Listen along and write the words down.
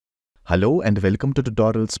Hello and welcome to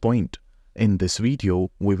TutorialsPoint. In this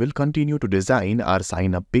video, we will continue to design our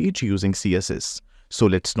sign-up page using CSS. So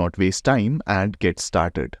let's not waste time and get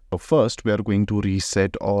started. So first, we are going to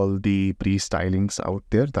reset all the pre-stylings out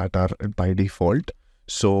there that are by default.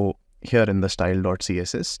 So here in the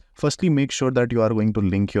style.css, firstly, make sure that you are going to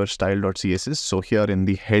link your style.css. So here in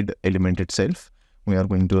the head element itself, we are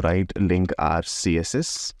going to write link our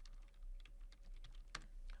CSS.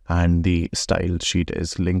 And the style sheet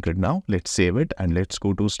is linked now. Let's save it and let's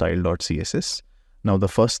go to style.css. Now the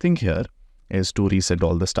first thing here is to reset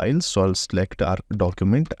all the styles. So I'll select our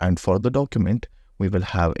document, and for the document, we will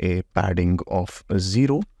have a padding of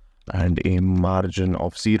 0 and a margin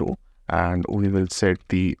of 0. And we will set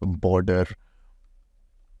the border,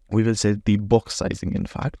 we will set the box sizing, in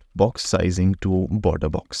fact, box sizing to border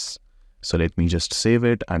box. So let me just save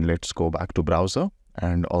it and let's go back to browser,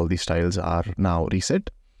 and all the styles are now reset.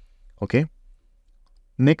 Okay,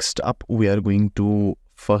 next up, we are going to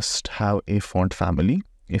first have a font family.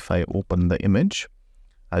 If I open the image,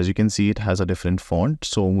 as you can see, it has a different font.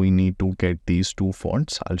 So we need to get these two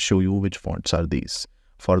fonts. I'll show you which fonts are these.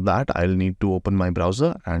 For that, I'll need to open my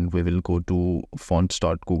browser and we will go to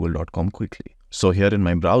fonts.google.com quickly. So here in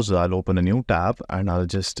my browser, I'll open a new tab and I'll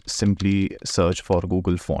just simply search for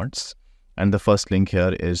Google Fonts. And the first link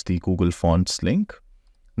here is the Google Fonts link.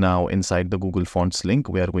 Now, inside the Google Fonts link,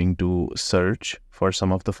 we are going to search for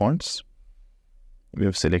some of the fonts. We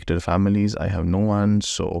have selected families. I have no one.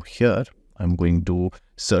 So here, I'm going to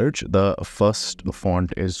search. The first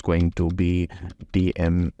font is going to be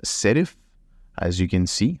DM Serif. As you can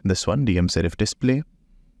see, this one, DM Serif Display.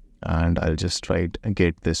 And I'll just write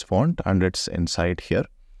get this font, and it's inside here.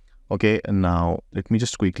 Okay, and now let me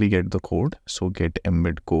just quickly get the code. So get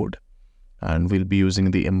embed code. And we'll be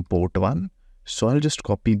using the import one. So I'll just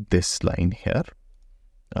copy this line here.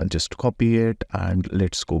 I'll just copy it and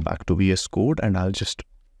let's go back to VS Code and I'll just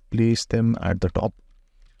place them at the top.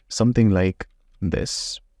 Something like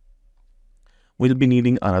this. We'll be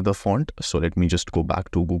needing another font. So let me just go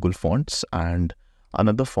back to Google Fonts, and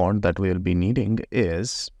another font that we'll be needing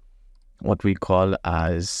is what we call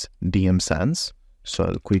as DM Sans. So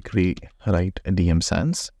I'll quickly write DM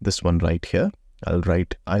Sans, this one right here. I'll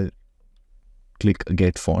click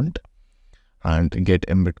get font and get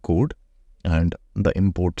embed code and the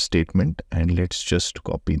import statement, and let's just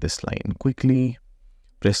copy this line quickly.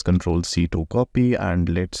 Press Ctrl C to copy, and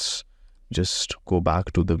let's just go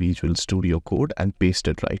back to the Visual Studio Code and paste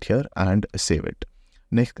it right here and save it.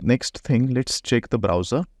 Next thing, let's check the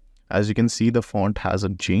browser. As you can see, the font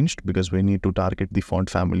hasn't changed because we need to target the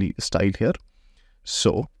font family style here.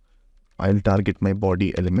 So I'll target my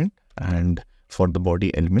body element, and for the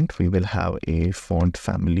body element, we will have a font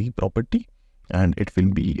family property. And it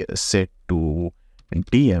will be set to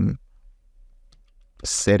DM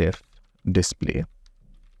Serif Display.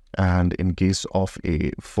 And in case of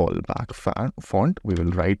a fallback font, we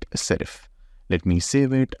will write serif. Let me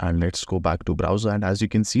save it and let's go back to browser. And as you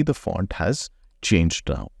can see, the font has changed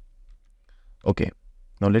now. Okay,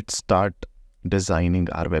 now let's start designing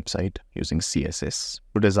our website using CSS.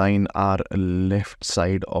 To design our left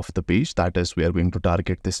side of the page, that is, we are going to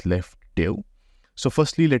target this left div. So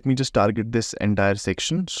firstly, let me just target this entire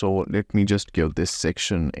section. So let me just give this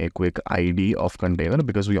section a quick ID of container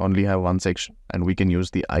because we only have one section and we can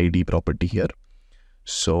use the ID property here.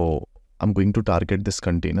 So I'm going to target this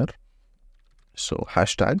container. So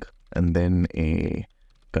hashtag and then a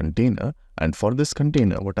container. And for this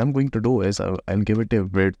container, what I'm going to do is I'll give it a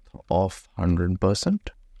width of 100%.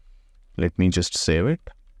 Let me just save it.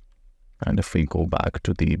 And if we go back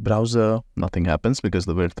to the browser, nothing happens because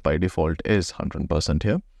the width by default is 100%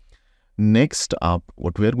 here. Next up,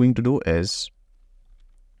 what we're going to do is,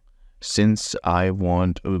 since I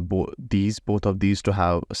want both of these to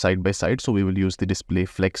have side by side, so we will use the display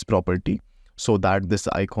flex property so that this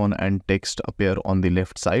icon and text appear on the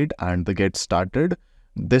left side and the get started,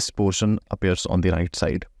 this portion appears on the right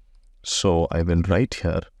side. So I will write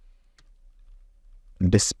here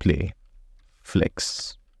display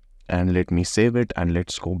flex. And let me save it and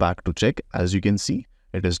let's go back to check. As you can see,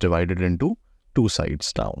 it is divided into two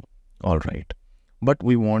sides now. All right. But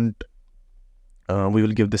we will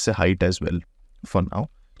give this a height as well for now.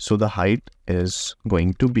 So the height is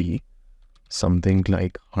going to be something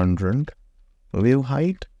like 100 view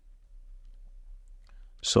height.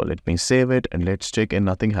 So let me save it and let's check, and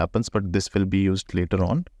nothing happens, but this will be used later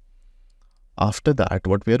on. After that,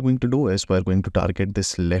 what we are going to do is we're going to target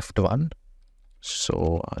this left one.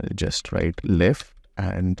 So I'll just write left,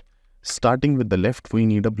 and starting with the left, we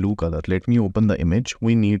need a blue color. Let me open the image.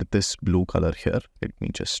 We need this blue color here. Let me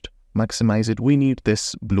just maximize it. We need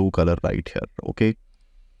this blue color right here. Okay.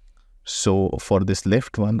 So for this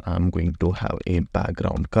left one, I'm going to have a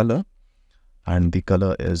background color, and the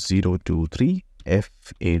color is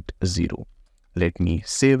 023F80. Let me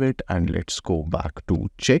save it and let's go back to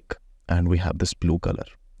check, and we have this blue color.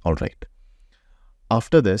 All right.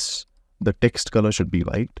 After this, the text color should be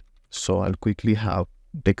white. So I'll quickly have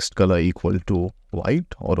text color equal to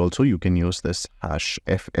white, or also you can use this hash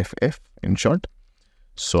FFF in short.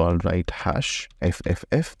 So I'll write hash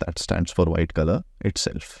FFF, that stands for white color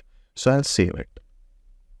itself. So I'll save it.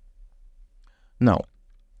 Now,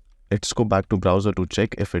 let's go back to browser to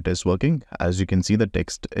check if it is working. As you can see, the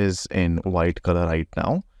text is in white color right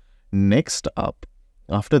now. Next up,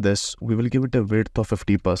 after this, we will give it a width of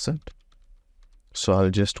 50%. So I'll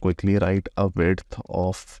just quickly write a width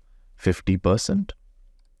of 50%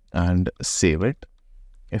 and save it.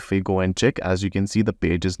 If we go and check, as you can see, the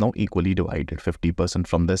page is now equally divided, 50%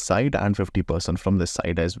 from this side and 50% from this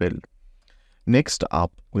side as well. Next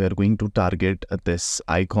up, we are going to target this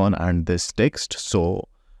icon and this text. So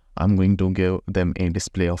I'm going to give them a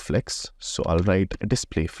display of flex. So I'll write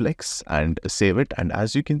display flex and save it. And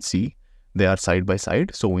as you can see, they are side by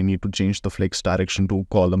side. So we need to change the flex direction to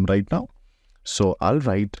column right now. So I'll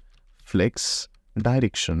write flex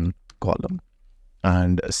direction column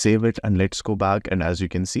and save it, and let's go back, and as you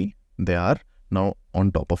can see, they are now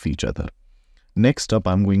on top of each other. Next up,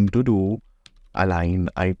 I'm going to do align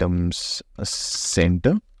items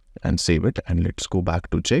center and save it, and let's go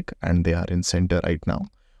back to check, and they are in center right now.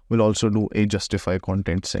 We'll also do a justify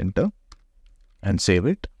content center and save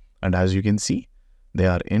it, and as you can see, they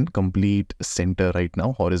are in complete center right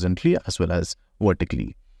now, horizontally as well as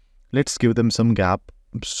vertically. Let's give them some gap.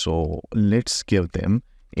 So let's give them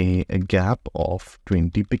a gap of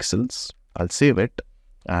 20 pixels. I'll save it,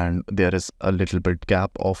 and there is a little bit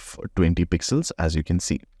gap of 20 pixels as you can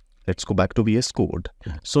see. Let's go back to VS Code.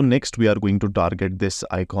 So next we are going to target this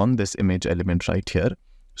icon, this image element right here.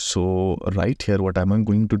 So right here, what I'm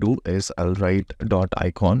going to do is I'll write dot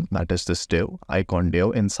icon, that is this div, icon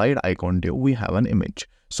div. Inside icon div, we have an image.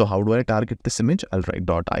 So how do I target this image? I'll write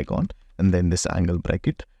dot icon and then this angle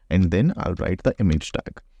bracket, and then I'll write the image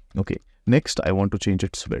tag. Okay. Next, I want to change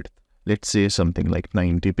its width. Let's say something like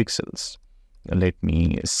 90 pixels. Let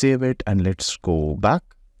me save it and let's go back.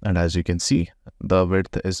 And as you can see, the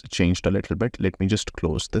width is changed a little bit. Let me just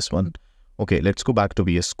close this one. Okay, let's go back to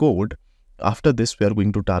VS Code. After this, we are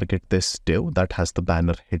going to target this div that has the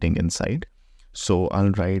banner heading inside. So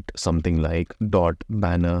I'll write something like dot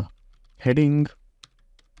banner heading.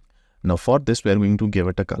 Now for this, we are going to give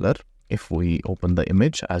it a color. If we open the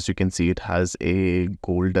image, as you can see, it has a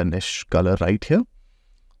goldenish color right here.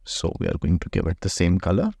 So we are going to give it the same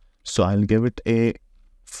color. So I'll give it a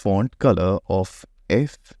font color of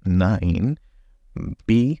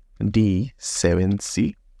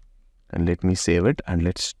F9BD7C. And let me save it and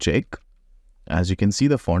let's check. As you can see,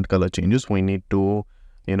 the font color changes. We need to,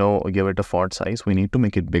 give it a font size. We need to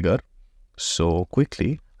make it bigger. So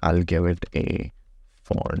quickly, I'll give it a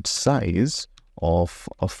font size of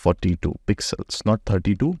 42 pixels, not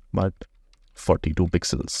 32, but 42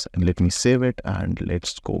 pixels. And let me save it and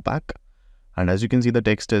let's go back. And as you can see, the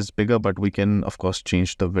text is bigger, but we can, of course,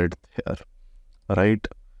 change the width here, right?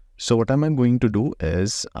 So what am I going to do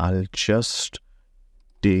is I'll just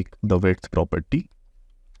take the width property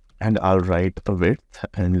and I'll write the width,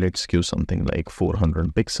 and let's give something like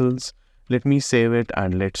 400 pixels. Let me save it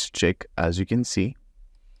and let's check. As you can see,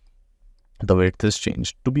 the width is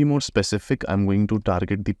changed. To be more specific, I'm going to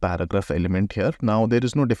target the paragraph element here. Now there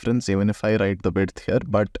is no difference even if I write the width here,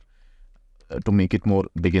 but to make it more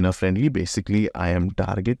beginner friendly, basically I am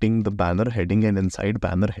targeting the banner heading, and inside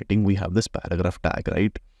banner heading we have this paragraph tag,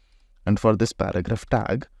 right? And for this paragraph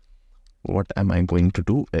tag, what am I going to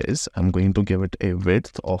do is I'm going to give it a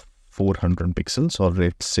width of 400 pixels, or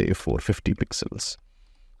let's say 450 pixels.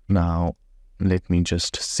 Now let me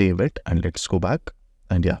just save it and let's go back,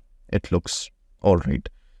 and yeah, it looks all right.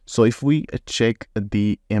 So if we check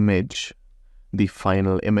the image, the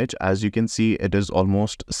final image, as you can see, it is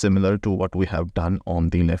almost similar to what we have done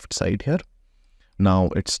on the left side here. Now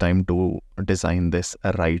it's time to design this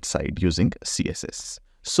right side using CSS.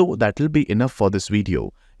 So that will be enough for this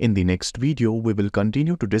video. In the next video, we will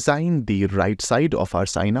continue to design the right side of our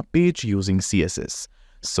sign up page using CSS.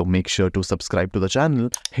 So make sure to subscribe to the channel,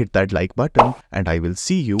 hit that like button, and I will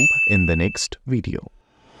see you in the next video.